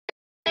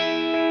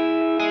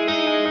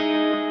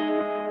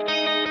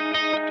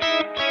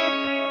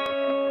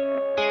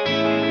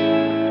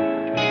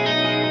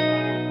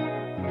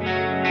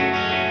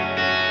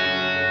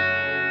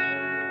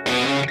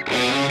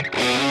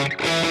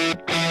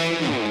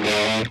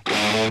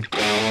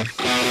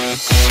I've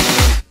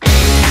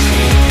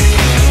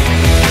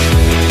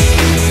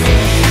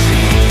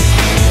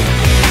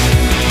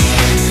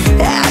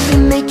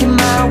been making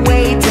my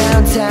way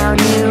downtown.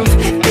 You've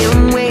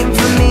been waiting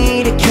for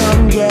me to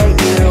come get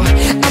you.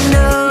 I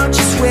know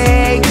just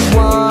where you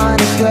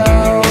wanna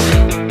go.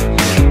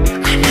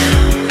 I know.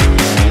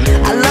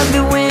 I love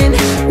it when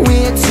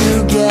we're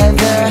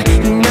together.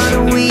 You know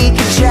that we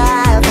can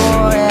drive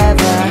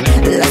forever.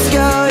 Let's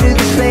go to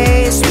the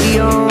place we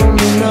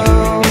only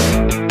know.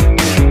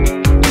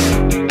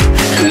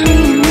 Me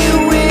and you,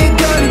 we're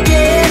gonna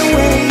get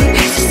away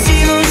to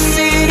see those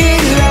city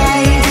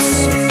lights.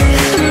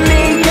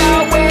 Make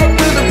our way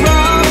through the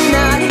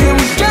promenade, and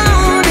we're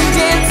gonna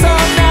dance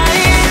all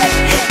night.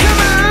 Come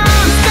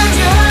on, got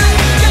your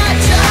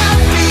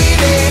heart,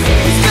 baby.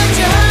 Who's got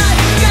your heart,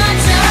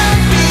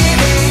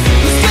 baby?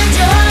 Who's got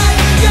your heart,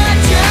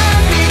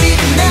 baby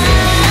tonight?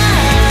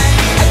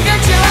 I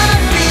got your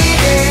heart,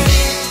 baby.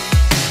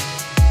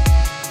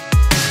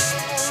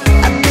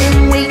 I've been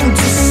waiting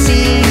to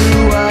see you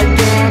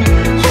again,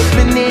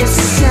 hoping this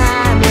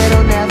time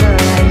it'll never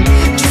end.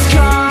 Just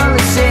call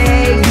and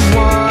say you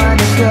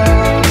wanna go.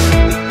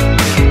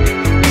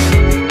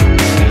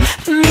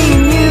 Me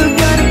and you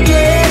gonna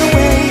get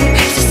away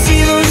to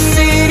see those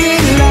city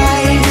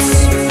lights.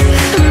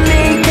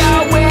 Make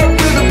our way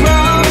through the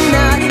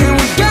promenade, and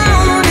we're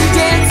gonna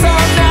dance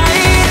all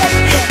night.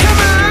 Come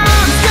on,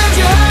 who's got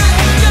your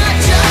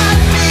heart,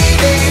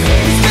 baby?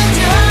 Who's got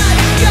your heart,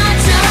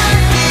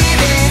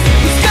 baby?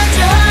 Who's got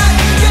your heart,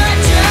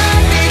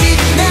 baby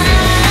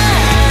tonight?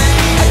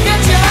 I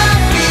got your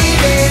heart,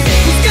 baby.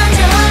 Who's got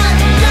your heart,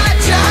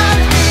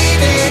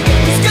 baby?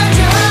 Who's got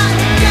your heart,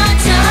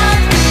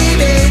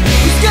 baby?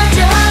 Who's got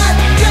your heart,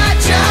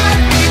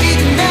 baby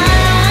tonight?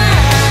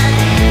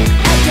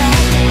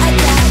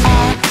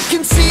 I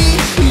can see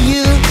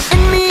you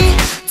and me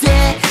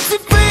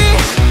dancing free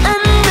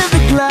under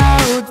the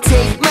cloud.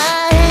 Take my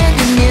hand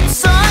and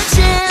it's our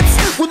chance.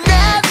 We'll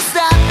never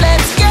stop.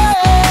 Let's go.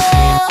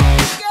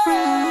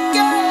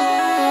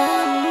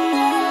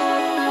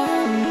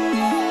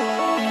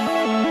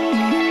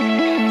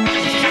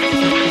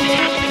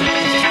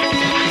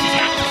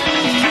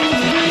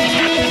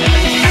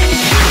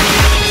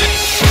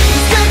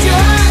 Who's got your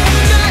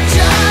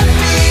heart,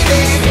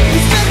 baby?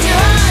 Who's got your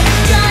heart,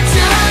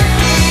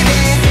 baby?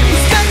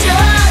 Who's got your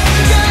heart,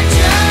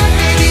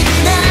 baby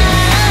tonight?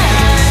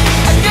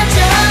 I got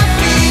your heart,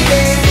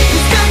 baby.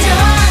 Who's got your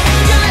heart,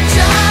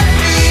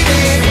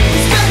 baby?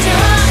 Who's got your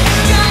heart,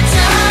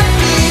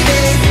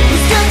 baby?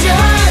 Who's got your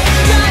heart,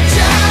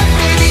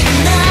 baby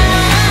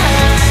tonight?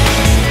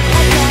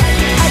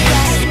 I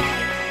got